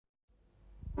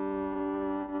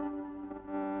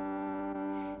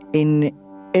En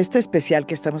este especial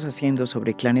que estamos haciendo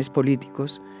sobre clanes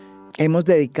políticos, hemos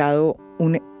dedicado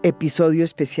un episodio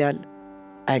especial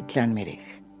al clan Merheg.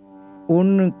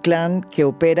 Un clan que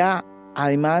opera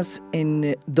además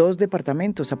en dos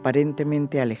departamentos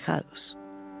aparentemente alejados.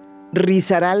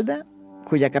 Risaralda,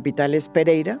 cuya capital es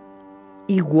Pereira,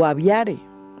 y Guaviare,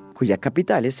 cuya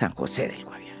capital es San José del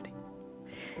Guaviare.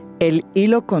 El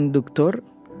hilo conductor,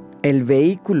 el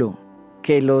vehículo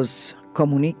que los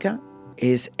comunica,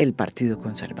 es el Partido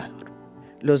Conservador.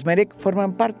 Los Merheg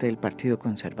forman parte del Partido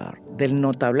Conservador, del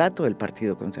notablato del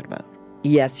Partido Conservador.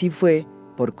 Y así fue,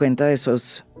 por cuenta de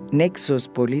esos nexos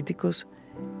políticos,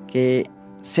 que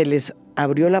se les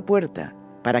abrió la puerta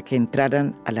para que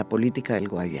entraran a la política del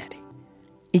Guaviare.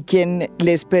 Y quien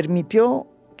les permitió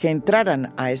que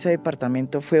entraran a ese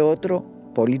departamento fue otro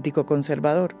político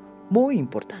conservador muy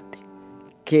importante,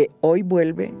 que hoy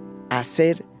vuelve a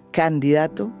ser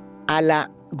candidato a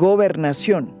la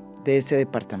gobernación de ese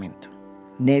departamento,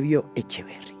 Nevio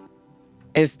Echeverri.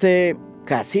 Este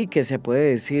cacique, se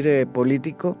puede decir,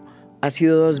 político, ha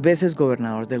sido 2 veces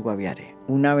gobernador del Guaviare,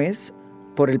 una vez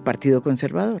por el Partido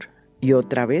Conservador y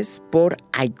otra vez por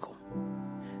AICO.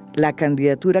 La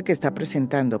candidatura que está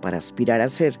presentando para aspirar a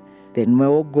ser de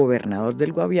nuevo gobernador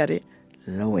del Guaviare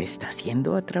lo está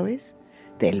haciendo a través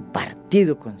del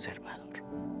Partido Conservador.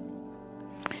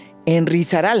 En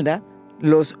Risaralda,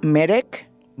 los Merheg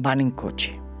van en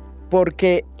coche,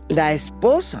 porque la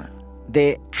esposa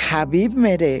de Habib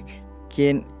Merheg,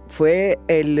 quien fue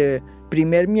el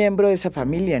primer miembro de esa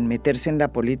familia en meterse en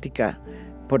la política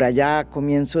por allá a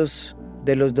comienzos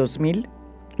de los 2000,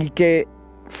 y que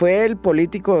fue el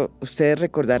político, ustedes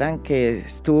recordarán, que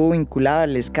estuvo vinculado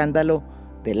al escándalo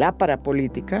de la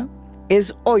parapolítica,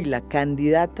 es hoy la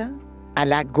candidata a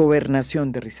la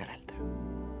gobernación de Risaralda.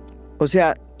 O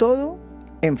sea, todo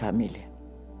en familia.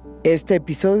 Este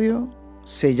episodio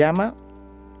se llama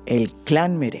El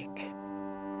Clan Merheg.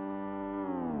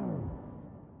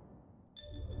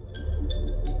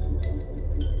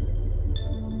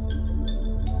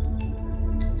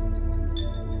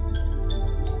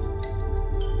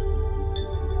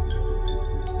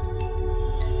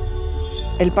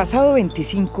 El pasado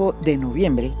 25 de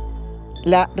noviembre,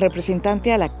 la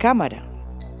representante a la Cámara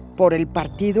por el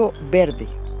Partido Verde,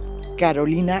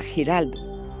 Carolina Giraldo,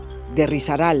 de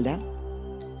Risaralda,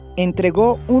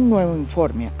 entregó un nuevo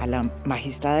informe a la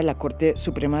magistrada de la Corte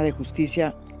Suprema de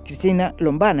Justicia, Cristina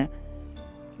Lombana,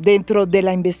 dentro de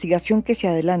la investigación que se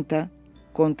adelanta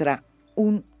contra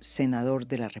un senador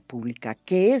de la República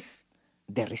que es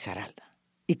de Risaralda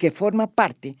y que forma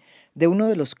parte de uno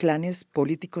de los clanes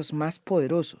políticos más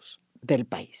poderosos del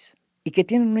país y que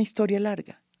tiene una historia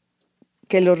larga,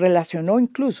 que lo relacionó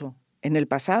incluso en el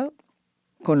pasado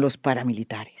con los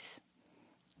paramilitares.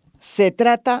 Se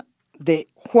trata de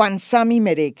Juan Sami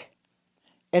Merheg,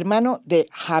 hermano de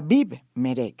Habib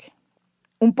Merheg,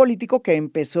 un político que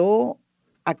empezó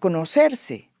a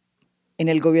conocerse en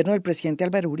el gobierno del presidente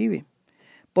Álvaro Uribe,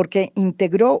 porque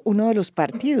integró uno de los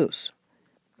partidos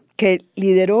que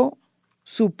lideró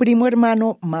su primo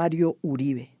hermano Mario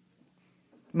Uribe.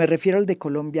 Me refiero al de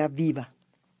Colombia Viva,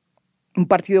 un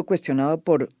partido cuestionado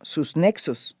por sus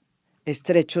nexos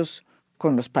estrechos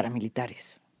con los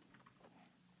paramilitares.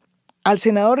 Al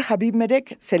senador Habib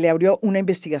Merheg se le abrió una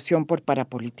investigación por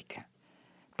parapolítica,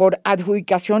 por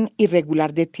adjudicación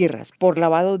irregular de tierras, por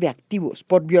lavado de activos,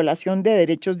 por violación de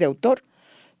derechos de autor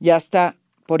y hasta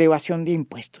por evasión de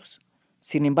impuestos.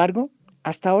 Sin embargo,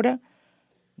 hasta ahora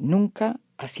nunca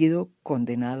ha sido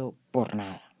condenado por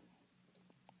nada.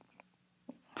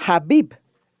 Habib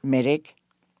Merheg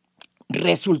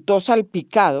resultó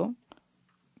salpicado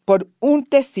por un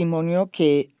testimonio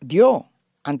que dio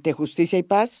ante Justicia y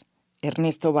Paz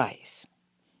Ernesto Báez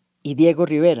y Diego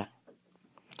Rivera.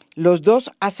 Los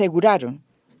dos aseguraron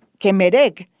que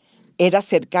Merheg era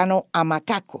cercano a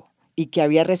Macaco y que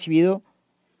había recibido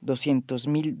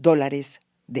 $200,000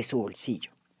 de su bolsillo.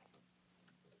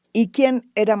 ¿Y quién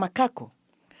era Macaco?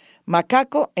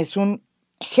 Macaco es un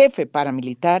jefe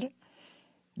paramilitar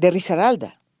de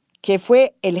Risaralda, que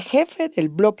fue el jefe del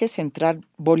bloque central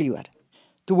Bolívar.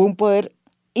 Tuvo un poder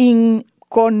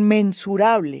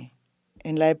inconmensurable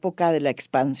en la época de la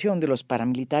expansión de los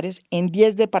paramilitares en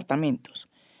 10 departamentos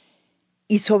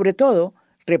y sobre todo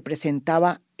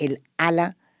representaba el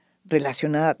ala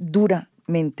relacionada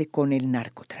duramente con el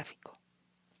narcotráfico.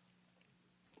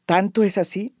 Tanto es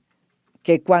así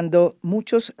que cuando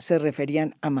muchos se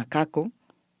referían a Macaco,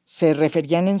 se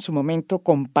referían en su momento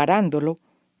comparándolo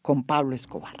con Pablo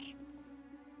Escobar.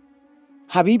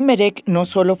 Habib Merheg no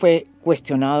solo fue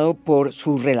cuestionado por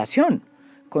su relación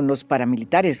con los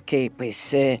paramilitares,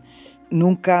 que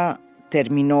nunca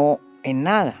terminó en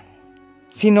nada,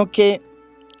 sino que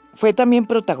fue también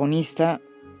protagonista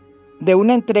de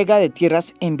una entrega de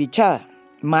tierras en Bichada,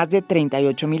 más de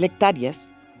 38.000 hectáreas,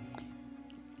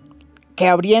 que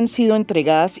habrían sido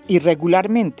entregadas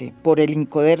irregularmente por el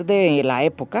Incoder de la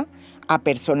época a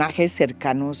personajes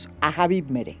cercanos a Habib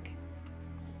Merheg.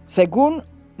 Según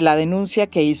la denuncia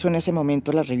que hizo en ese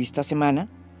momento la revista Semana,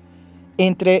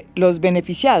 entre los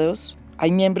beneficiados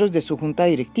hay miembros de su junta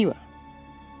directiva,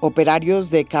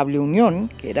 operarios de Cable Unión,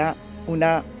 que era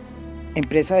una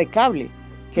empresa de cable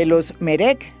que los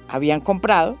Merheg habían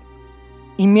comprado,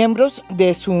 y miembros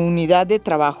de su unidad de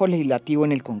trabajo legislativo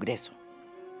en el Congreso.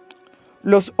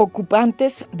 Los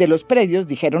ocupantes de los predios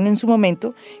dijeron en su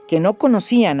momento que no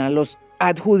conocían a los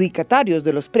adjudicatarios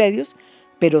de los predios,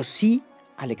 pero sí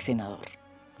al ex senador,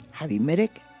 Habib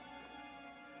Merheg.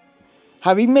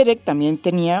 Habib Merheg también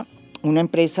tenía una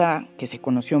empresa que se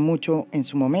conoció mucho en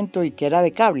su momento y que era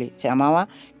de cable, se llamaba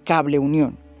Cable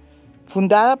Unión,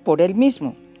 fundada por él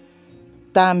mismo.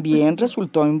 También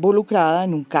resultó involucrada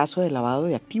en un caso de lavado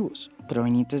de activos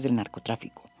provenientes del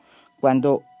narcotráfico,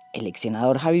 cuando el ex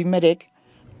senador Habib Merheg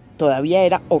todavía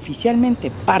era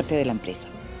oficialmente parte de la empresa.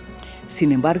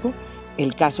 Sin embargo,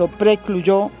 el caso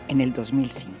precluyó en el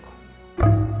 2005.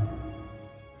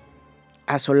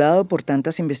 Asolado por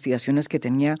tantas investigaciones que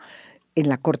tenía en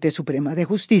la Corte Suprema de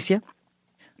Justicia,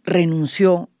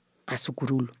 renunció a su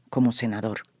curul como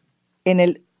senador en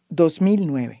el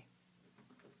 2009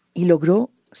 y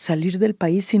logró salir del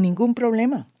país sin ningún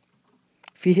problema.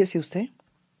 Fíjese usted.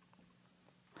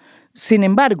 Sin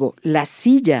embargo, la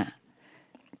silla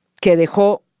que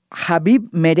dejó Habib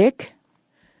Merheg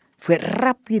fue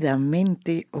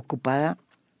rápidamente ocupada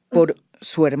por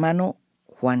su hermano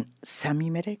Juan Sami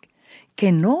Merheg,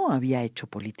 que no había hecho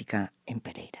política en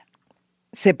Pereira.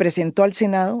 Se presentó al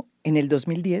Senado en el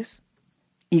 2010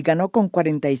 y ganó con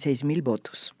 46.000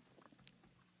 votos.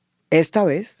 Esta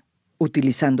vez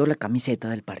utilizando la camiseta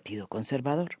del Partido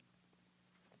Conservador.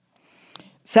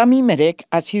 Sami Merheg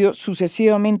ha sido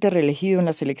sucesivamente reelegido en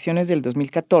las elecciones del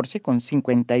 2014 con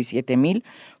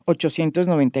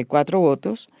 57.894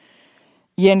 votos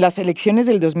y en las elecciones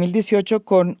del 2018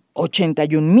 con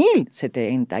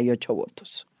 81.078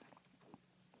 votos.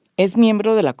 Es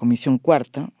miembro de la Comisión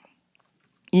Cuarta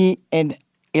y en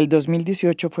el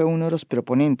 2018 fue uno de los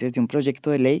proponentes de un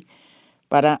proyecto de ley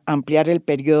para ampliar el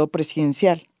periodo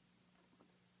presidencial.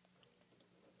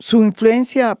 Su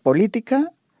influencia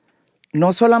política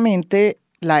no solamente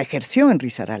la ejerció en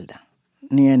Risaralda,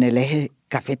 ni en el eje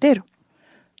cafetero,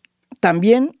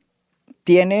 también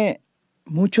tiene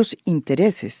muchos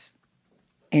intereses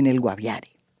en el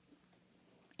Guaviare.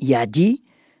 Y allí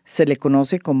se le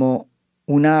conoce como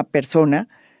una persona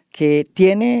que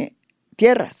tiene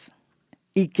tierras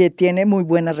y que tiene muy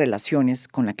buenas relaciones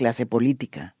con la clase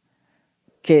política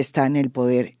que está en el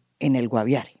poder en el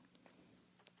Guaviare.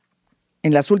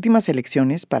 En las últimas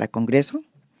elecciones para Congreso,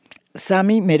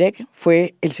 Sami Merheg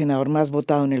fue el senador más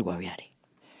votado en el Guaviare,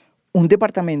 un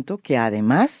departamento que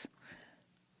además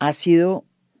ha sido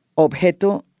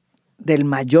objeto del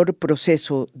mayor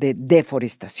proceso de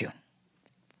deforestación.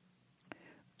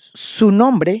 Su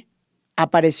nombre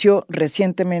apareció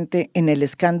recientemente en el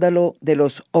escándalo de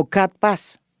los Ocat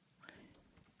Pass.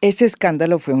 Ese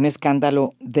escándalo fue un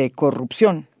escándalo de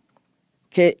corrupción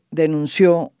que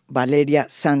denunció Valeria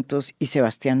Santos y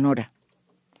Sebastián Nora.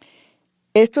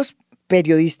 Estos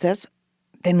periodistas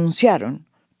denunciaron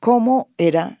cómo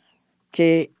era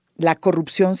que la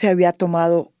corrupción se había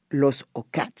tomado los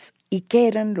OCATs. ¿Y qué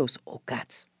eran los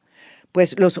OCATs?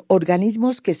 Pues los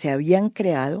organismos que se habían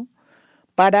creado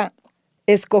para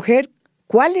escoger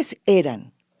cuáles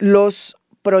eran los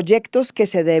proyectos que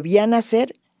se debían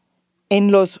hacer en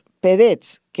los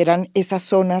PEDETs, que eran esas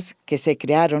zonas que se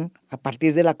crearon a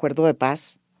partir del acuerdo de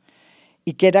paz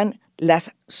y que eran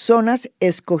las zonas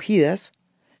escogidas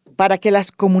para que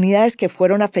las comunidades que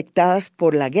fueron afectadas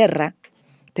por la guerra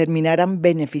terminaran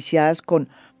beneficiadas con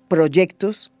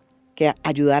proyectos que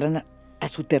ayudaran a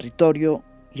su territorio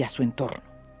y a su entorno.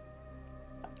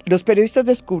 Los periodistas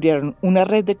descubrieron una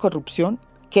red de corrupción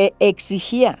que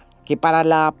exigía que para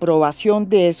la aprobación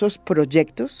de esos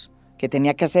proyectos que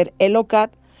tenía que hacer el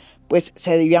OCAT, pues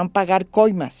se debían pagar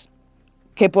coimas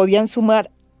que podían sumar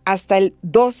hasta el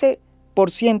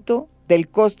 12% del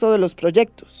costo de los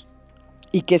proyectos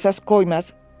y que esas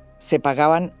coimas se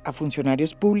pagaban a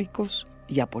funcionarios públicos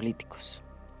y a políticos.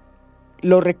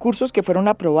 Los recursos que fueron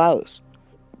aprobados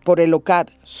por el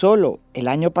OCAT solo el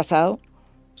año pasado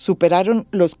superaron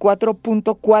los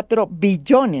 4.4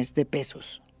 billones de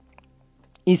pesos.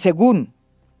 Y según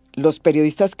los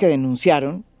periodistas que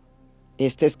denunciaron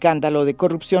este escándalo de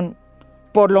corrupción,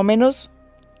 por lo menos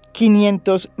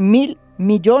 500.000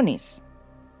 millones.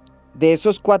 De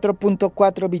esos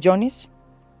 4.4 billones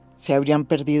se habrían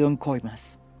perdido en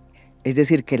coimas. Es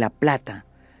decir, que la plata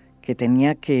que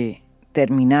tenía que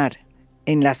terminar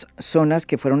en las zonas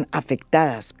que fueron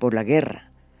afectadas por la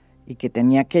guerra y que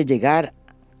tenía que llegar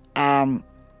a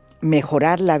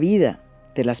mejorar la vida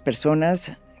de las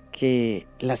personas que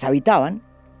las habitaban,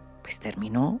 pues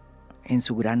terminó en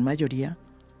su gran mayoría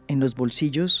en los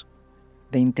bolsillos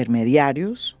de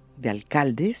intermediarios, de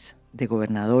alcaldes, de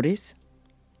gobernadores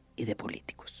y de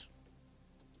políticos.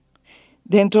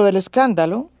 Dentro del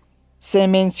escándalo se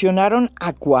mencionaron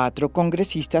a 4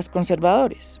 congresistas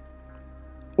conservadores.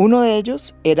 Uno de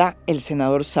ellos era el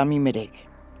senador Sami Merheg,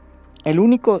 el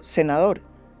único senador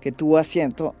que tuvo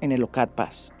asiento en el Ocat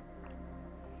Pass.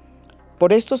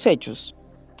 Por estos hechos,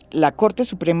 la Corte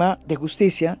Suprema de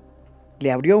Justicia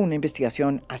le abrió una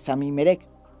investigación a Sami Merheg.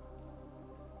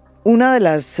 Una de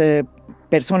las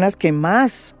personas que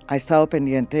más ha estado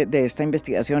pendiente de esta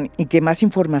investigación y que más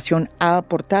información ha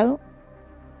aportado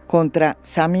contra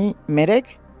Sami Merheg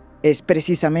es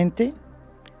precisamente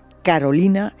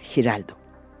Carolina Giraldo,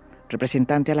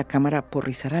 representante a la Cámara por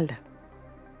Risaralda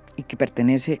y que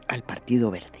pertenece al Partido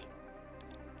Verde.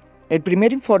 El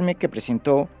primer informe que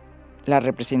presentó la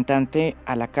representante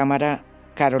a la Cámara,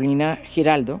 Carolina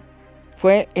Giraldo,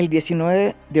 fue el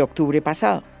 19 de octubre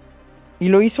pasado y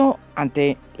lo hizo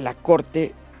ante la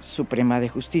Corte Suprema de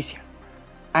Justicia.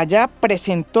 Allá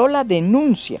presentó la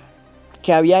denuncia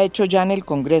que había hecho ya en el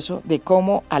Congreso de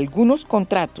cómo algunos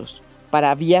contratos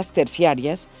para vías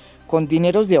terciarias con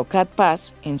dineros de Ocat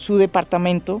Pass en su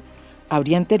departamento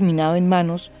habrían terminado en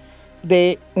manos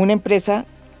de una empresa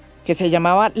que se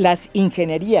llamaba Las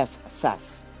Ingenierías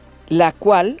SAS, la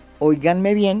cual,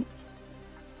 óiganme bien,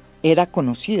 era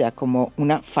conocida como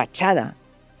una fachada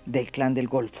del Clan del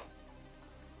Golfo.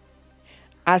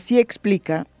 Así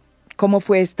explica cómo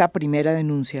fue esta primera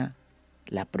denuncia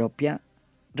la propia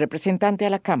representante a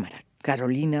la Cámara,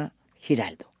 Carolina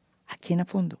Giraldo, aquí en A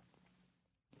Fondo.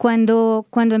 Cuando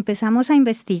empezamos a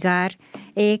investigar,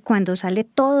 cuando sale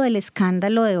todo el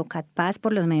escándalo de Ocat Pass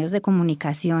por los medios de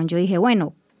comunicación, yo dije,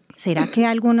 bueno, ¿será que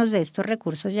algunos de estos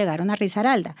recursos llegaron a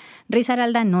Risaralda?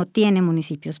 Risaralda no tiene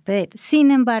municipios PEDET. Sin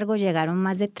embargo, llegaron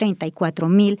más de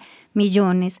 34.000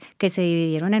 millones que se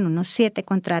dividieron en unos 7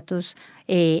 contratos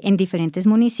en diferentes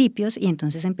municipios y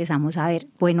entonces empezamos a ver,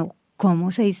 bueno,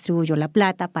 cómo se distribuyó la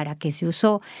plata, para qué se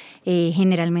usó,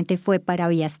 generalmente fue para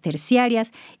vías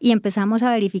terciarias y empezamos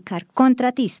a verificar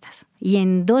contratistas. Y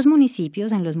en 2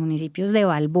 municipios, en los municipios de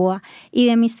Balboa y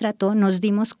de Mistrató, nos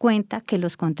dimos cuenta que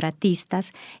los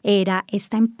contratistas era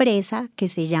esta empresa que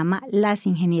se llama Las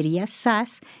Ingenierías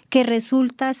SAS, que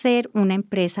resulta ser una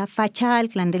empresa fachada del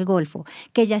Clan del Golfo,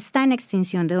 que ya está en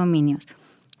extinción de dominios.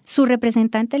 Su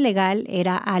representante legal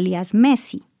era alias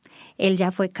Messi. Él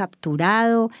ya fue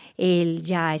capturado, él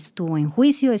ya estuvo en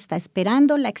juicio, está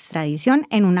esperando la extradición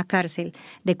en una cárcel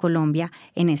de Colombia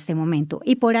en este momento.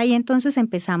 Y por ahí entonces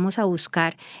empezamos a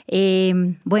buscar,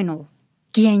 bueno,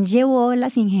 ¿quién llevó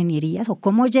las ingenierías o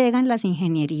cómo llegan las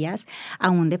ingenierías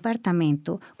a un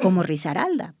departamento como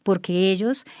Risaralda? Porque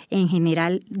ellos, en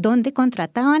general, ¿dónde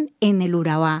contrataban? En el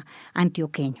Urabá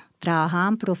antioqueño.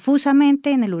 Trabajaban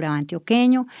profusamente en el Urabá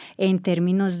antioqueño en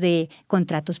términos de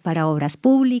contratos para obras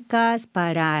públicas,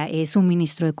 para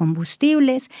suministro de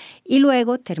combustibles y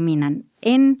luego terminan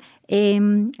en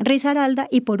Risaralda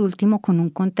y por último con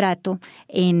un contrato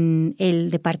en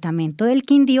el departamento del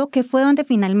Quindío, que fue donde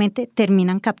finalmente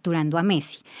terminan capturando a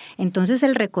Messi. Entonces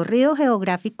el recorrido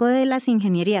geográfico de las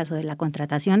ingenierías o de la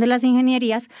contratación de las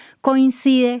ingenierías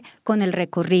coincide con el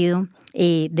recorrido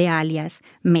de alias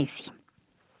Messi.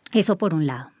 Eso por un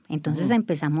lado. Entonces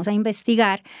empezamos a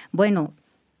investigar, bueno,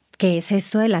 ¿qué es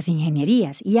esto de las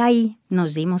ingenierías? Y ahí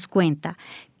nos dimos cuenta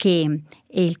que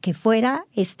el que fuera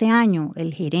este año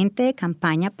el gerente de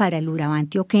campaña para el Urabá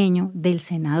antioqueño del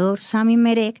senador Sami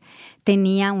Merheg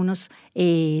tenía unos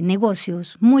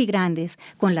negocios muy grandes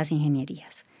con las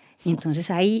ingenierías. Y entonces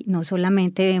ahí no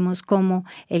solamente vemos cómo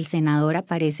el senador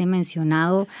aparece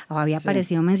mencionado o había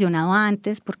aparecido mencionado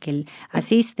antes porque él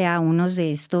asiste a unos de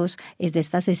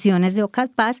estas sesiones de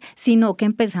Ocat Pass, sino que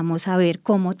empezamos a ver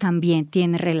cómo también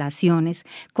tiene relaciones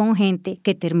con gente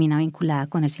que termina vinculada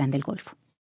con el Clan del Golfo.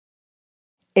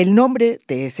 El nombre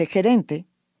de ese gerente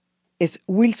es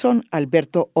Wilson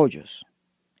Alberto Hoyos.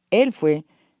 Él fue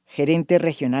gerente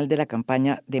regional de la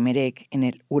campaña de Merheg en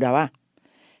el Urabá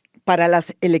para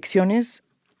las elecciones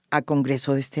a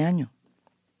Congreso de este año.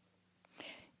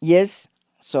 Y es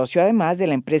socio además de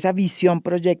la empresa Visión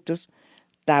Proyectos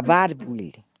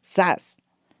Tabarbuil SAS,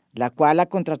 la cual ha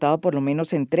contratado por lo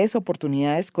menos en 3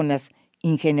 oportunidades con las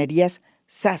ingenierías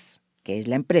SAS que es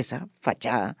la empresa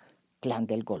fachada Clan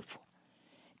del Golfo.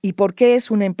 ¿Y por qué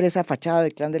es una empresa fachada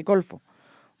del Clan del Golfo?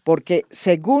 Porque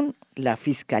según la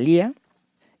Fiscalía,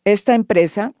 esta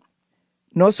empresa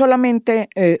no solamente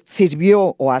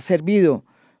sirvió o ha servido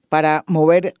para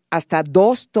mover hasta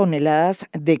 2 toneladas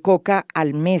de coca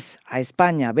al mes a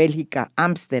España, Bélgica,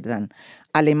 Ámsterdam,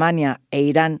 Alemania e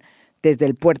Irán desde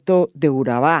el puerto de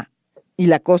Urabá y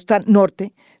la costa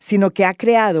norte, sino que ha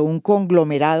creado un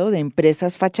conglomerado de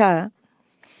empresas fachada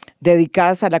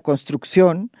dedicadas a la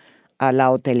construcción, a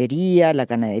la hotelería, a la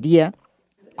ganadería,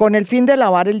 con el fin de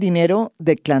lavar el dinero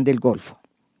del Clan del Golfo.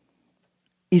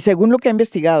 Y según lo que ha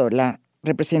investigado la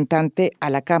representante a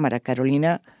la Cámara,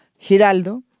 Carolina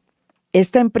Giraldo,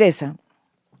 esta empresa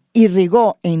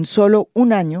irrigó en solo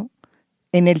un año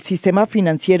en el sistema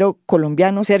financiero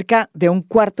colombiano cerca de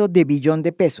 $250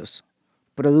 millones,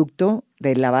 producto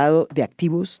del lavado de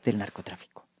activos del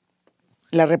narcotráfico.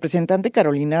 La representante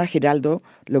Carolina Giraldo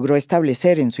logró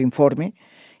establecer en su informe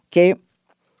que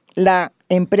la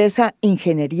empresa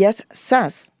Ingenierías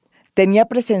SAS tenía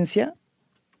presencia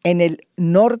en el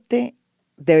norte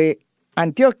de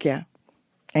Antioquia,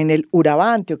 en el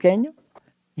Urabá antioqueño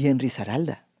y en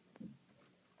Risaralda.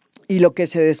 Y lo que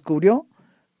se descubrió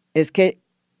es que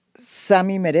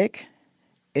Sami Merheg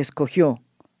escogió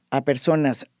a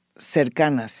personas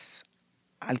cercanas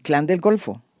al Clan del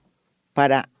Golfo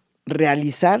para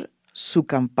realizar su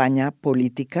campaña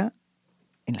política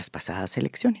en las pasadas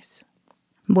elecciones.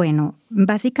 Bueno,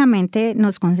 básicamente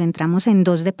nos concentramos en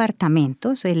 2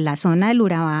 departamentos, en la zona del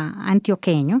Urabá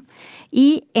antioqueño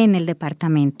y en el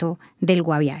departamento del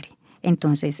Guaviare.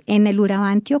 Entonces, en el Urabá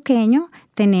antioqueño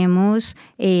tenemos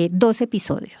 2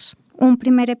 episodios. Un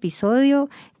primer episodio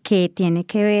que tiene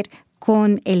que ver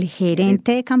con el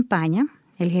gerente de campaña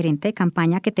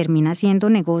que termina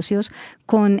haciendo negocios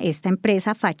con esta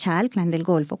empresa fachada, el Clan del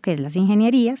Golfo, que es las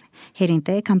ingenierías,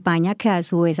 gerente de campaña que a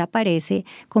su vez aparece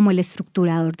como el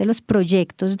estructurador de los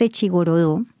proyectos de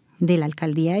Chigorodó, de la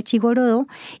alcaldía de Chigorodó,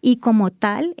 y como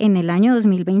tal, en el año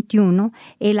 2021,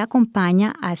 él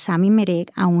acompaña a Sami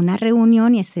Merheg a una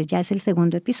reunión, y este ya es el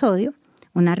segundo episodio,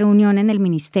 una reunión en el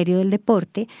Ministerio del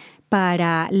Deporte,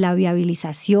 para la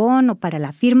viabilización o para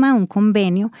la firma de un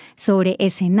convenio sobre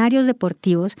escenarios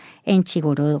deportivos en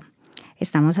Chigorodó.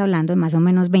 Estamos hablando de más o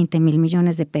menos 20.000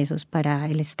 millones de pesos para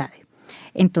el estadio.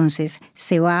 Entonces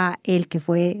se va el que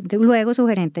fue luego su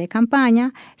gerente de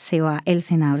campaña, se va el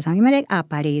senador Sami Merheg,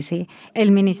 aparece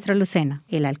el ministro Lucena,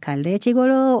 el alcalde de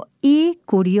Chigorodó y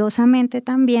curiosamente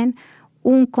también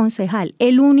un concejal,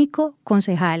 el único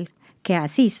concejal que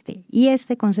asiste, y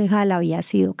este concejal había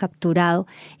sido capturado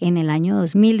en el año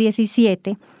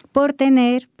 2017 por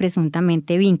tener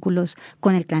presuntamente vínculos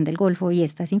con el Clan del Golfo, y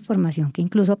esta es información que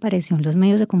incluso apareció en los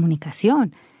medios de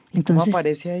comunicación. Entonces, ¿cómo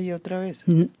aparece ahí otra vez?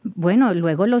 Bueno,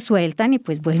 luego lo sueltan y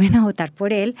pues vuelven a votar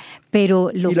por él,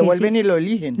 pero lo vuelven y lo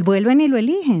eligen. Vuelven y lo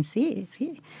eligen, sí.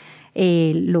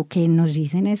 Lo que nos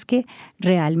dicen es que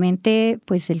realmente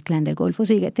pues el Clan del Golfo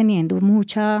sigue teniendo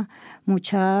mucho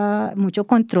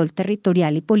control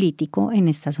territorial y político en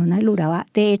esta zona del Urabá.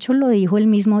 De hecho, lo dijo el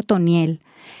mismo Toniel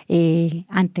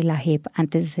ante la JEP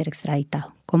antes de ser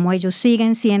extraditado, como ellos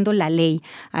siguen siendo la ley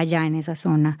allá en esa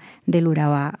zona del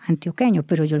Urabá antioqueño.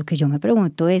 Pero lo que yo me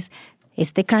pregunto es,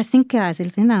 este casting que hace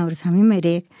el senador Sami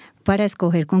Merheg para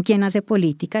escoger con quién hace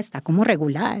política está como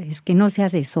regular, es que no se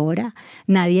asesora,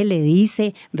 nadie le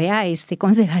dice, vea, este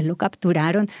concejal lo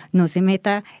capturaron, no se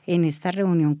meta en esta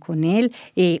reunión con él,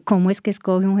 cómo es que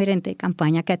escoge un gerente de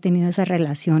campaña que ha tenido esas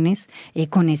relaciones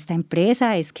con esta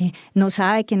empresa, es que no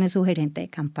sabe quién es su gerente de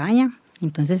campaña.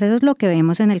 Entonces eso es lo que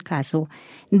vemos en el caso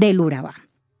del Urabá.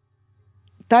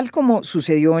 Tal como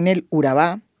sucedió en el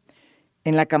Urabá,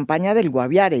 en la campaña del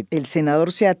Guaviare, el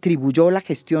senador se atribuyó la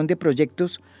gestión de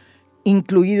proyectos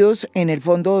incluidos en el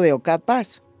fondo de OCAD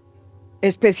Paz,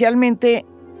 especialmente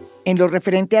en lo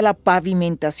referente a la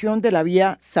pavimentación de la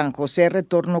vía San José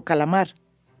Retorno Calamar,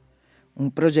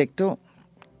 un proyecto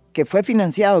que fue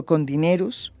financiado con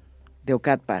dineros de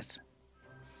OCAD Paz.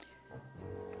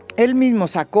 Él mismo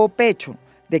sacó pecho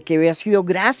de que había sido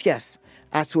gracias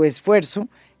a su esfuerzo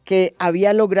que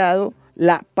había logrado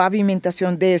la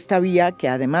pavimentación de esta vía, que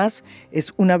además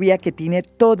es una vía que tiene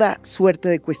toda suerte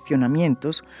de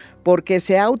cuestionamientos porque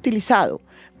se ha utilizado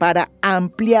para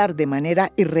ampliar de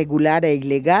manera irregular e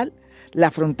ilegal la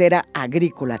frontera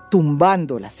agrícola,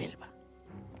 tumbando la selva.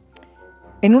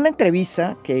 En una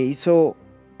entrevista que hizo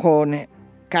con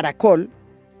Caracol,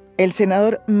 el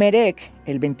senador Merheg,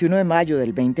 el 21 de mayo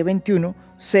del 2021,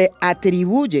 se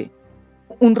atribuye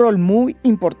un rol muy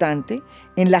importante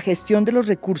en la gestión de los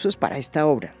recursos para esta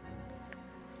obra.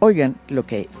 Oigan lo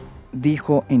que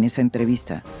dijo en esa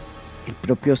entrevista el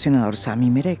propio senador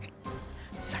Sami Merheg,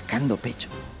 sacando pecho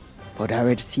por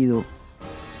haber sido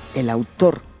el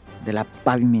autor de la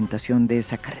pavimentación de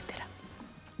esa carretera.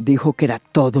 Dijo que era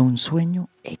todo un sueño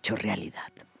hecho realidad.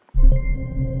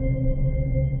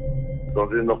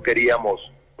 Entonces no queríamos,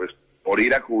 pues, por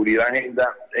ir a cubrir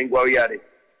agenda en Guaviare,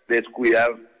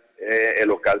 descuidar el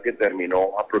local que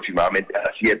terminó aproximadamente a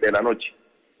las 7 de la noche.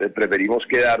 Entonces preferimos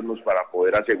quedarnos para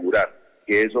poder asegurar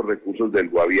que esos recursos del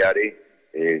Guaviare,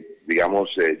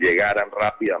 llegaran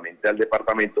rápidamente al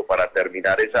departamento para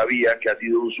terminar esa vía que ha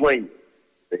sido un sueño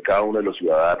de cada uno de los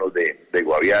ciudadanos de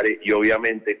Guaviare, y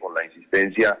obviamente con la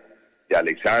insistencia de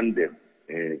Alexander,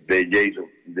 de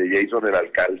Jason el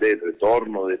alcalde de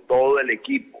retorno, de todo el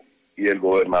equipo y del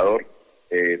gobernador,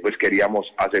 pues queríamos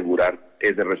asegurar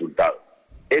ese resultado.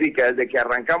 Erika, desde que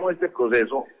arrancamos este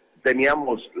proceso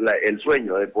teníamos el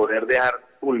sueño de poder dejar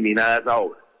culminada esa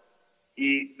obra,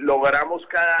 y logramos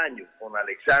cada año con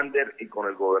Alexander y con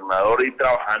el gobernador ir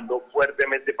trabajando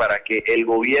fuertemente para que el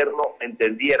gobierno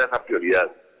entendiera esa prioridad.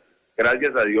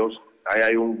 Gracias a Dios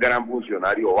hay un gran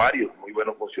funcionario, varios muy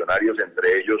buenos funcionarios,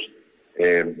 entre ellos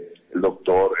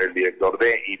el director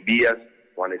de Invías,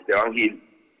 Juan Esteban Gil,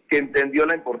 que entendió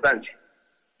la importancia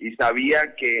y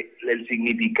sabía que el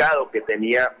significado que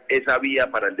tenía esa vía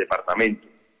para el departamento.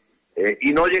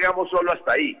 Y no llegamos solo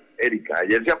hasta ahí, Erika.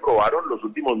 Ayer se aprobaron los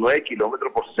últimos 9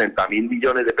 kilómetros por 60.000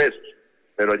 millones de pesos,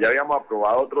 pero ya habíamos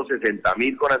aprobado otros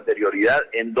 60.000 con anterioridad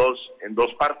en dos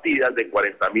partidas de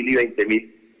 40.000 y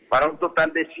 20.000, para un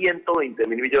total de 120.000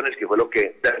 millones, que fue lo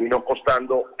que terminó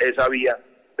costando esa vía,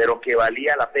 pero que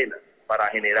valía la pena para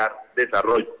generar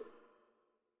desarrollo.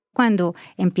 Cuando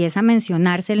empieza a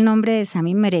mencionarse el nombre de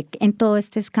Sami Merheg en todo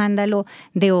este escándalo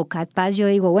de Ocatpaz, yo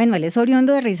digo, bueno, él es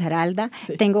oriundo de Risaralda,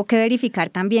 sí, tengo que verificar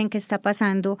también qué está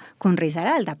pasando con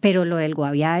Risaralda, pero lo del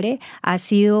Guaviare ha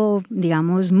sido,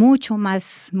 digamos, mucho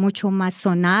más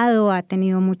sonado, ha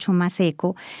tenido mucho más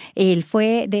eco. Él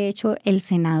fue, de hecho, el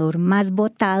senador más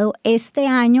votado este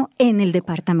año en el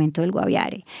departamento del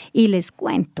Guaviare. Y les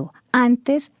cuento,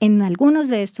 antes en algunos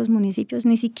de estos municipios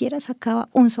ni siquiera sacaba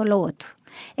un solo voto.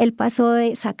 Él pasó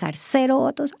de sacar 0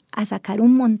 votos a sacar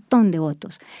un montón de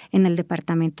votos en el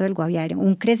departamento del Guaviare,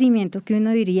 un crecimiento que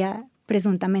uno diría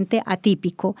presuntamente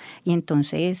atípico, y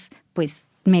entonces pues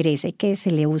merece que se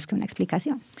le busque una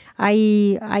explicación.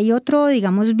 Hay otro,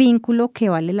 digamos, vínculo que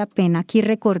vale la pena aquí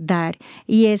recordar,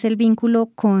 y es el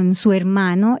vínculo con su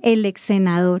hermano, el ex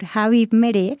senador Habib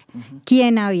Merheg,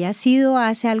 quien había sido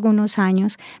hace algunos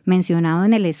años mencionado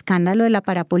en el escándalo de la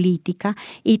parapolítica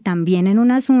y también en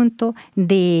un asunto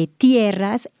de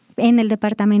tierras en el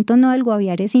departamento no del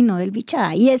Guaviare, sino del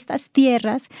Bichada. Y estas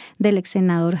tierras del ex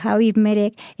senador Habib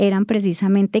Merheg eran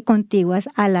precisamente contiguas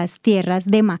a las tierras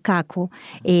de Macaco,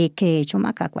 que de hecho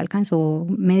Macaco alcanzó,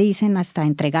 me dicen, hasta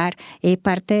entregar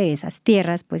parte de esas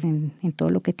tierras pues en todo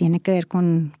lo que tiene que ver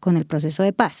con el proceso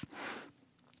de paz.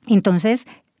 Entonces,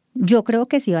 yo creo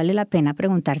que sí vale la pena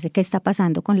preguntarse qué está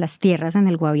pasando con las tierras en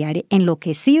el Guaviare. En lo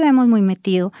que sí vemos muy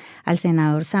metido al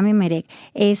senador Sami Merheg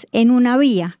es en una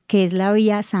vía, que es la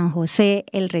vía San José,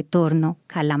 El Retorno,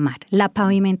 Calamar. La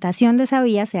pavimentación de esa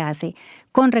vía se hace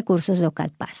con recursos de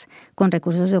Ocatpaz. Con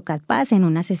recursos de Ocatpaz, en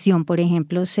una sesión, por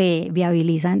ejemplo, se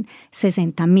viabilizan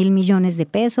 60.000 millones de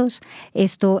pesos.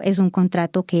 Esto es un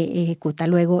contrato que ejecuta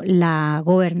luego la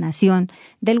gobernación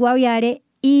del Guaviare,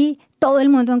 y todo el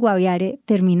mundo en Guaviare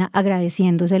termina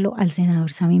agradeciéndoselo al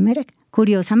senador Sami Merheg,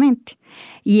 curiosamente.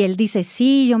 Y él dice,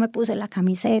 sí, yo me puse la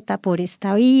camiseta por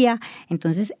esta vía.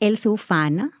 Entonces él se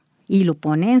ufana y lo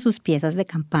pone en sus piezas de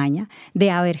campaña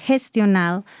de haber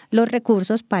gestionado los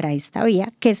recursos para esta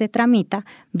vía que se tramita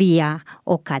vía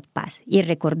Ocatpaz. Y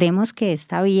recordemos que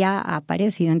esta vía ha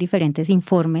aparecido en diferentes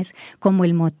informes como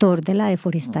el motor de la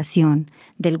deforestación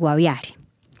del Guaviare,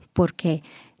 porque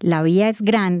la vía es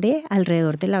grande,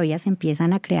 alrededor de la vía se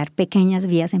empiezan a crear pequeñas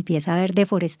vías, empieza a haber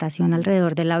deforestación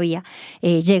alrededor de la vía,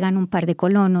 llegan un par de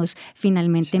colonos,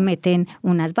 finalmente meten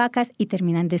unas vacas y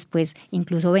terminan después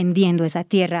incluso vendiendo esa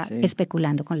tierra,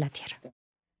 especulando con la tierra.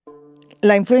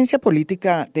 La influencia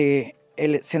política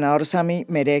del senador Sami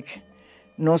Merheg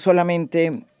no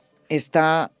solamente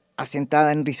está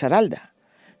asentada en Risaralda,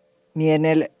 ni en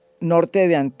el norte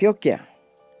de Antioquia,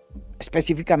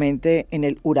 específicamente en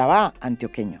el Urabá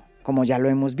antioqueño, como ya lo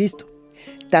hemos visto.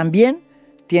 También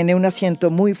tiene un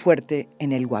asiento muy fuerte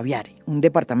en el Guaviare, un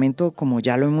departamento, como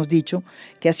ya lo hemos dicho,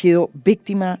 que ha sido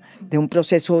víctima de un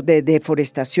proceso de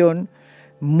deforestación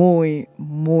muy,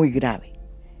 muy grave.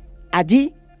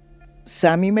 Allí,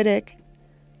 Sami Merheg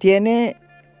tiene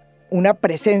una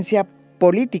presencia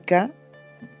política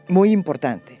muy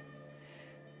importante.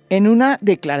 En una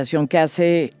declaración que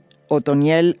hace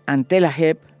Otoniel ante la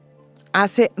JEP,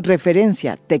 hace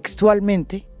referencia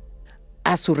textualmente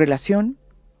a su relación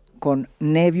con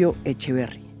Nevio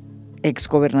Echeverri,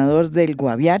 exgobernador del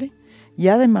Guaviare y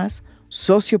además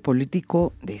socio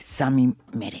político de Sami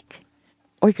Merheg.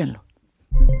 Óiganlo.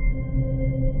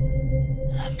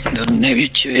 Don Nevio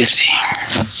Echeverri,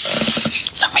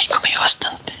 a mí conmigo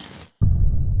bastante.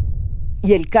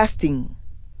 Y el casting,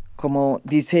 como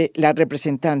dice la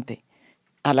representante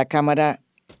a la Cámara,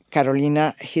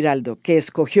 Carolina Giraldo, que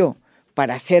escogió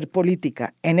para hacer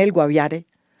política en el Guaviare,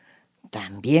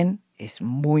 también es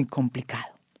muy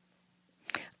complicado.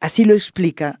 Así lo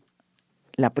explica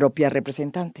la propia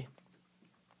representante.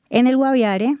 En el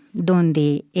Guaviare,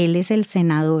 donde él es el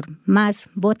senador más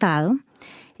votado,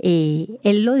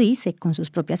 él lo dice con sus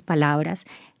propias palabras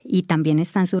y también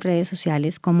está en sus redes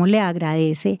sociales cómo le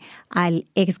agradece al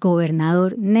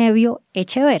exgobernador Nevio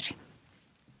Echeverri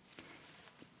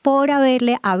por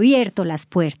haberle abierto las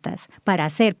puertas para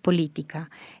hacer política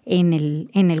en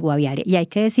el Guaviare. Y hay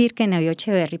que decir que Nevio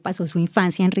Echeverri pasó su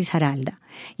infancia en Risaralda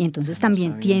y entonces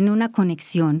también tiene una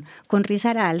conexión con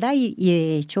Risaralda y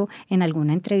de hecho en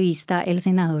alguna entrevista el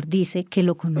senador dice que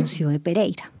lo conoció de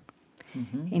Pereira.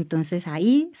 Entonces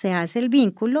ahí se hace el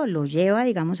vínculo, lo lleva,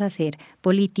 digamos, a hacer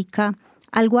política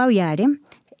al Guaviare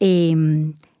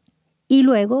y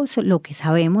luego lo que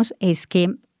sabemos es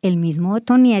que el mismo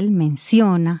Otoniel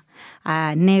menciona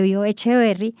a Nevio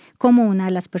Echeverri como una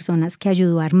de las personas que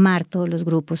ayudó a armar todos los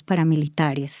grupos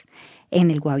paramilitares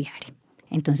en el Guaviare.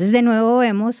 Entonces de nuevo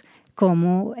vemos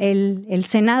cómo el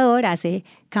senador hace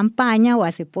campaña o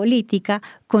hace política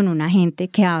con una gente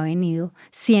que ha venido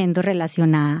siendo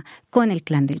relacionada con el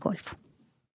Clan del Golfo.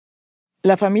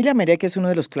 La familia Merheg es uno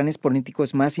de los clanes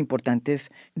políticos más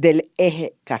importantes del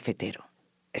eje cafetero,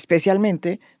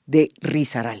 especialmente de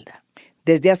Risaralda.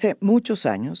 Desde hace muchos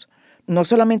años, no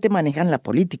solamente manejan la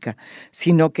política,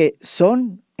 sino que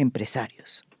son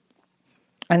empresarios.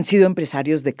 Han sido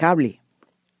empresarios de cable,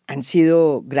 han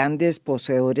sido grandes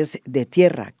poseedores de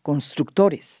tierra,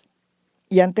 constructores,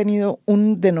 y han tenido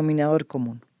un denominador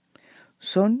común.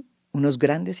 Son unos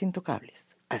grandes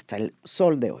intocables, hasta el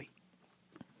sol de hoy.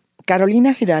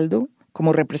 Carolina Giraldo,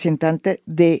 como representante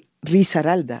de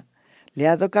Risaralda, le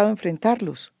ha tocado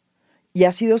enfrentarlos, y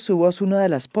ha sido su voz una de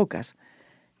las pocas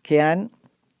que han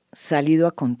salido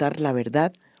a contar la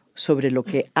verdad sobre lo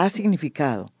que ha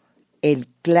significado el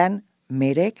clan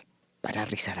Merheg para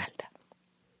Risaralda.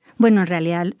 Bueno, en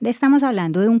realidad estamos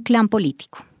hablando de un clan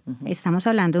político. Estamos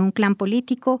hablando de un clan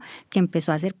político que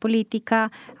empezó a hacer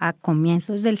política a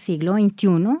comienzos del siglo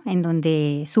XXI, en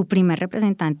donde su primer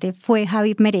representante fue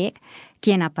Habib Merheg,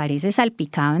 quien aparece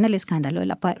salpicado en el escándalo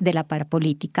de la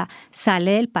parapolítica,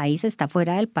 sale del país, está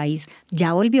fuera del país,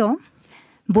 ya volvió.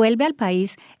 Vuelve al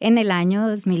país en el año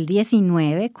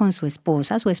 2019 con su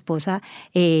esposa. Su esposa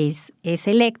es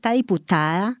electa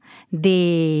diputada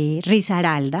de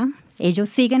Risaralda. Ellos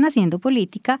siguen haciendo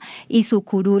política y su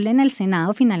curul en el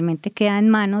Senado finalmente queda en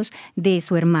manos de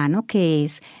su hermano, que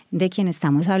es de quien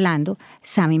estamos hablando,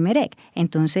 Sami Merheg.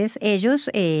 Entonces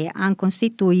ellos han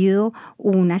constituido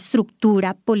una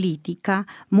estructura política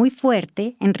muy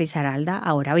fuerte en Risaralda.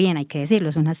 Ahora bien, hay que decirlo,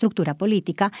 es una estructura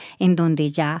política en donde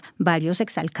ya varios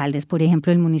exalcaldes, por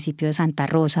ejemplo, del municipio de Santa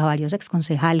Rosa, varios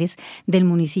exconcejales del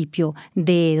municipio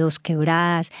de Dos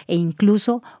Quebradas e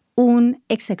incluso un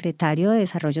exsecretario de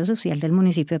Desarrollo Social del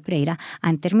municipio de Pereira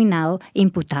han terminado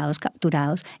imputados,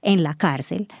 capturados en la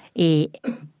cárcel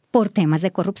por temas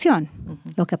de corrupción.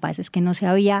 Lo que pasa es que no se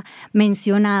había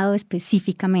mencionado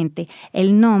específicamente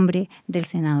el nombre del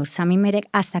senador Sami Merheg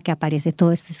hasta que aparece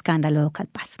todo este escándalo de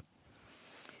Ocatpaz.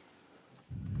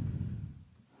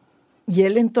 Y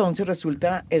él entonces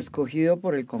resulta escogido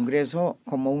por el Congreso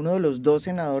como uno de los 2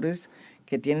 senadores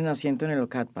que tienen asiento en el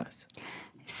Ocatpaz.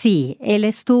 Sí, él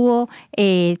estuvo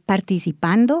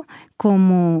participando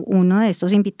como uno de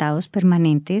estos invitados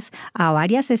permanentes a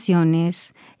varias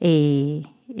sesiones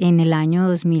en el año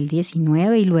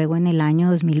 2019 y luego en el año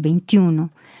 2021.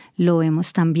 Lo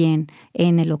vemos también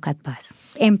en el Ocatpaz.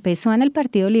 Empezó en el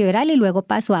Partido Liberal y luego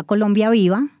pasó a Colombia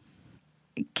Viva,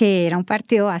 que era un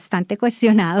partido bastante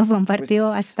cuestionado, fue un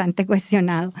partido bastante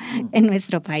cuestionado en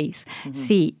nuestro país.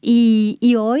 Sí,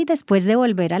 y hoy, después de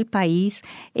volver al país,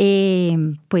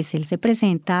 pues él se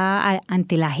presenta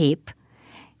ante la JEP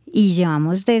y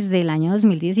llevamos desde el año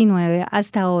 2019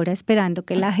 hasta ahora esperando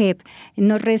que la JEP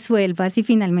nos resuelva si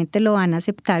finalmente lo van a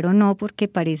aceptar o no, porque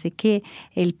parece que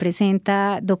él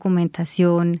presenta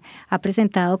documentación, ha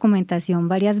presentado documentación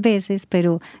varias veces,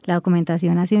 pero la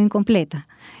documentación ha sido incompleta.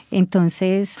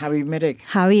 Entonces, Habib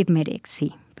Merheg,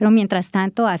 sí, pero mientras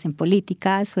tanto hacen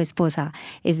política, su esposa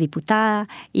es diputada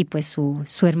y pues su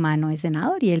hermano es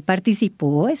senador y él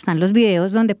participó, están los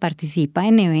videos donde participa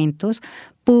en eventos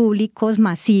públicos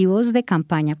masivos de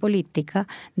campaña política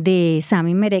de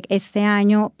Sami Merheg este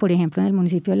año, por ejemplo, en el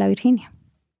municipio de La Virginia.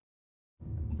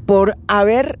 Por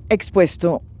haber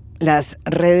expuesto las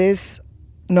redes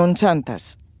non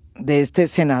santas de este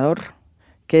senador,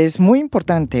 que es muy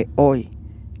importante hoy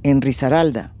en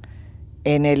Risaralda,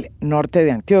 en el norte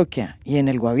de Antioquia y en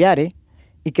el Guaviare,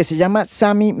 y que se llama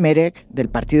Sami Merheg, del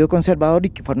Partido Conservador, y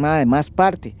que forma además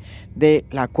parte de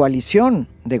la coalición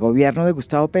de gobierno de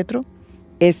Gustavo Petro,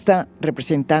 esta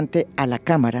representante a la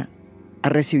Cámara ha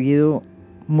recibido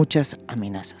muchas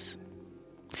amenazas.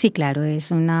 Sí, claro, es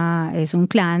un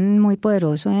clan muy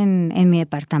poderoso en mi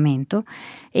departamento.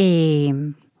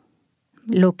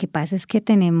 Lo que pasa es que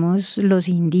tenemos los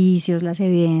indicios, las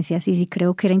evidencias, y sí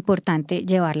creo que era importante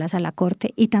llevarlas a la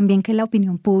corte y también que la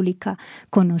opinión pública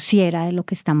conociera de lo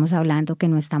que estamos hablando, que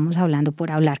no estamos hablando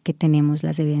por hablar, que tenemos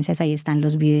las evidencias, ahí están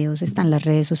los videos, están las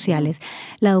redes sociales,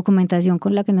 la documentación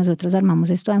con la que nosotros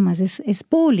armamos esto además es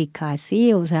pública,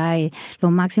 ¿sí? O sea, lo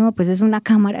máximo pues es una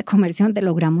cámara de comercio donde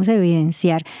logramos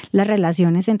evidenciar las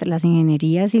relaciones entre las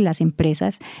ingenierías y las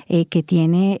empresas que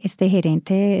tiene este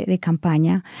gerente de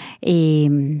campaña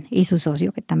y su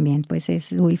socio, que también pues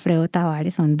es Wilfredo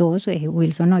Tavares. Son dos,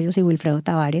 Wilson Hoyos y Wilfredo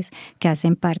Tavares, que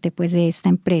hacen parte pues de esta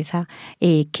empresa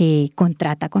que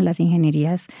contrata con las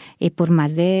ingenierías por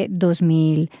más de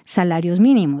 2.000 salarios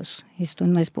mínimos. Esto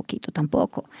no es poquito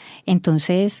tampoco.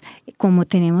 Entonces, como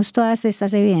tenemos todas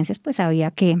estas evidencias, pues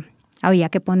había que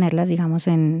ponerlas, digamos,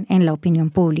 en la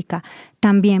opinión pública.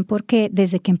 También porque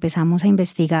desde que empezamos a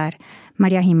investigar,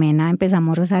 María Jimena,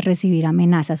 empezamos a recibir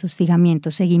amenazas,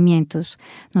 hostigamientos, seguimientos,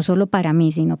 no solo para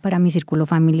mí, sino para mi círculo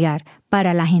familiar,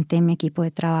 para la gente de mi equipo de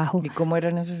trabajo. ¿Y cómo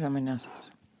eran esas amenazas?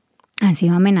 Han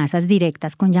sido amenazas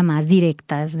directas, con llamadas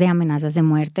directas de amenazas de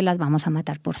muerte, las vamos a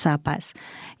matar por zapas.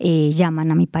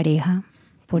 Llaman a mi pareja,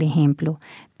 por ejemplo,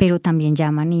 pero también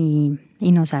llaman y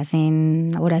nos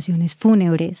hacen oraciones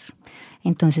fúnebres.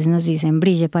 Entonces nos dicen,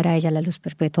 brille para ella la luz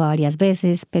perpetua varias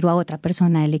veces, pero a otra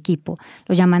persona del equipo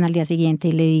lo llaman al día siguiente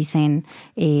y le dicen,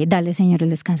 dale Señor el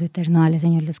descanso eterno, dale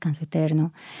Señor el descanso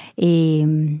eterno.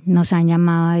 Nos han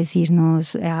llamado a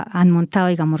decirnos, han montado,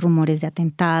 digamos, rumores de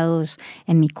atentados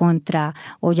en mi contra,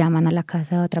 o llaman a la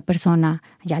casa de otra persona,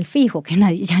 ya al fijo, que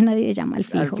ya nadie llama al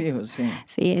fijo. Al fijo, sí.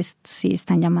 Sí,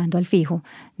 están llamando al fijo,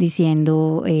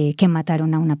 diciendo que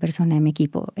mataron a una persona de mi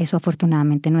equipo. Eso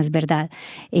afortunadamente no es verdad.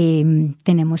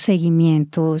 Tenemos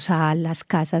seguimientos a las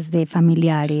casas de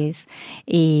familiares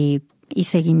y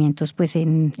seguimientos pues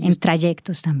en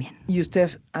trayectos también. ¿Y usted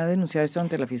ha denunciado esto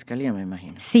ante la Fiscalía, me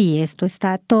imagino? Sí, esto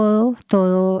está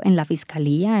todo en la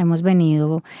Fiscalía. Hemos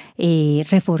venido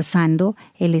reforzando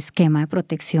el esquema de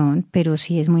protección, pero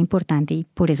sí es muy importante y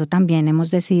por eso también hemos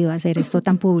decidido hacer esto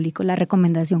tan público. La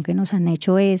recomendación que nos han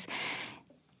hecho es,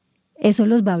 eso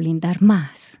los va a blindar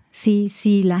más.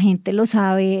 Sí, la gente lo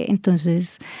sabe,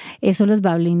 entonces eso los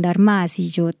va a blindar más. Y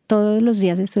yo todos los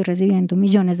días estoy recibiendo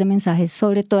millones de mensajes,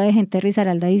 sobre todo de gente de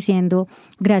Risaralda, diciendo,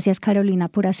 gracias Carolina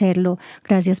por hacerlo,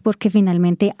 gracias porque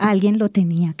finalmente alguien lo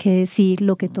tenía que decir,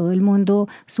 lo que todo el mundo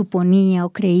suponía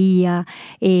o creía,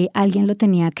 alguien lo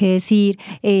tenía que decir,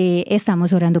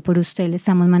 estamos orando por usted, le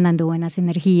estamos mandando buenas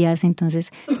energías.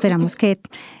 Entonces esperamos que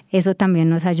eso también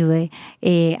nos ayude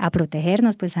a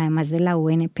protegernos, pues además de la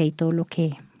UNP y todo lo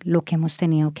que hemos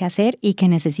tenido que hacer y que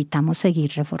necesitamos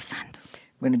seguir reforzando.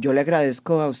 Bueno, yo le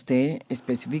agradezco a usted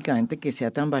específicamente que sea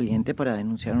tan valiente para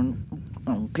denunciar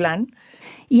a un clan.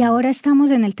 Y ahora estamos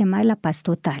en el tema de la paz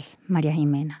total, María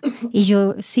Jimena. Y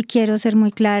yo sí quiero ser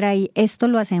muy clara, y esto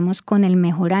lo hacemos con el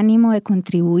mejor ánimo de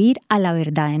contribuir a la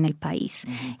verdad en el país.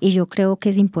 Y yo creo que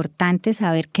es importante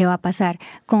saber qué va a pasar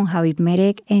con Javid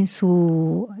Merheg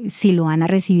si lo van a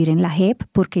recibir en la JEP,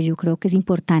 porque yo creo que es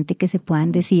importante que se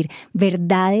puedan decir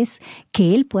verdades,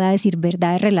 que él pueda decir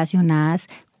verdades relacionadas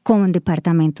con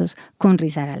departamentos, con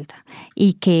Risaralda,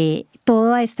 y que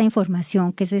toda esta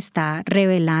información que se está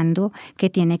revelando,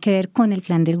 que tiene que ver con el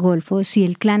Clan del Golfo, si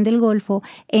el Clan del Golfo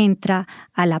entra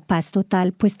a la paz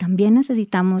total, pues también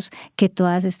necesitamos que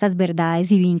todas estas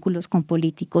verdades y vínculos con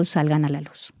políticos salgan a la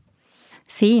luz.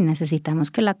 Sí, necesitamos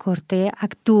que la Corte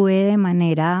actúe de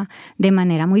manera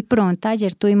muy pronta.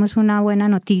 Ayer tuvimos una buena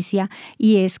noticia,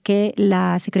 y es que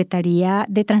la Secretaría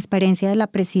de Transparencia de la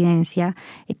Presidencia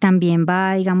también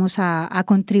va, digamos, a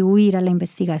contribuir a la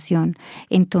investigación.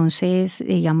 Entonces,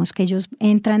 digamos que ellos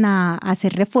entran a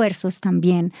hacer refuerzos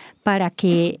también para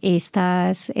que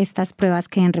estas pruebas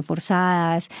queden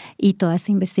reforzadas y toda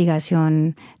esta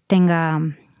investigación tenga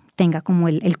como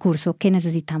el curso que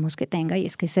necesitamos que tenga, y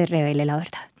es que se revele la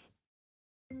verdad.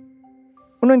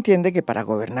 Uno entiende que para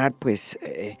gobernar, pues,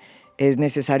 es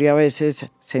necesario a veces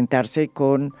sentarse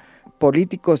con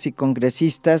políticos y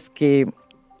congresistas que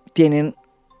tienen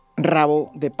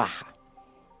rabo de paja.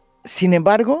 Sin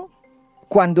embargo,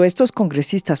 cuando estos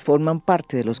congresistas forman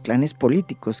parte de los clanes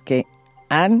políticos que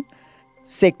han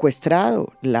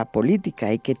secuestrado la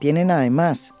política y que tienen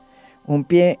además un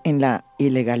pie en la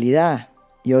ilegalidad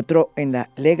y otro en la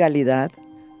legalidad,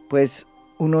 pues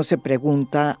uno se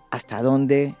pregunta hasta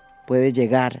dónde puede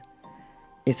llegar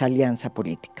esa alianza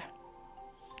política.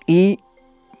 Y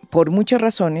por muchas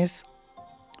razones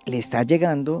le está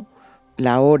llegando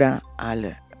la hora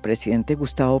al presidente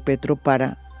Gustavo Petro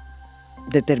para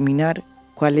determinar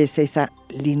cuál es esa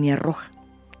línea roja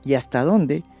y hasta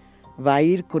dónde va a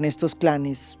ir con estos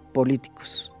clanes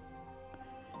políticos.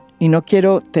 Y no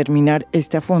quiero terminar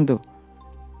este a fondo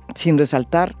sin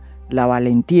resaltar la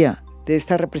valentía de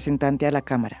esta representante a la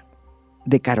Cámara,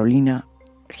 de Carolina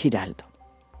Giraldo.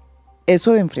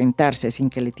 Eso de enfrentarse sin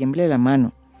que le tiemble la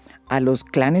mano a los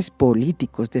clanes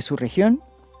políticos de su región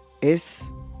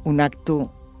es un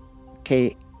acto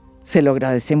que se lo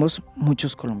agradecemos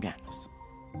muchos colombianos.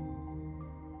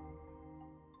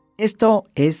 Esto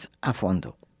es A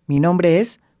Fondo. Mi nombre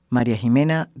es María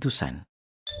Jimena Duzán.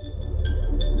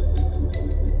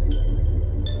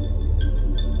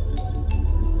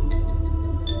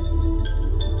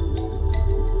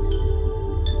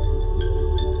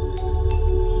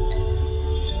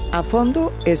 A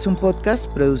Fondo es un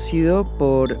podcast producido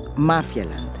por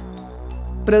Mafialand.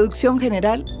 Producción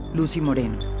general, Lucy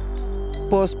Moreno.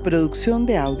 Postproducción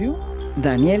de audio,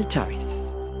 Daniel Chávez.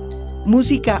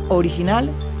 Música original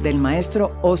del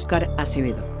maestro Óscar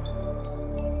Acevedo.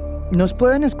 Nos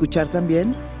pueden escuchar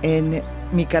también en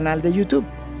mi canal de YouTube.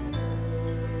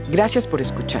 Gracias por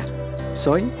escuchar.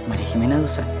 Soy María Jimena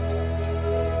Duzán.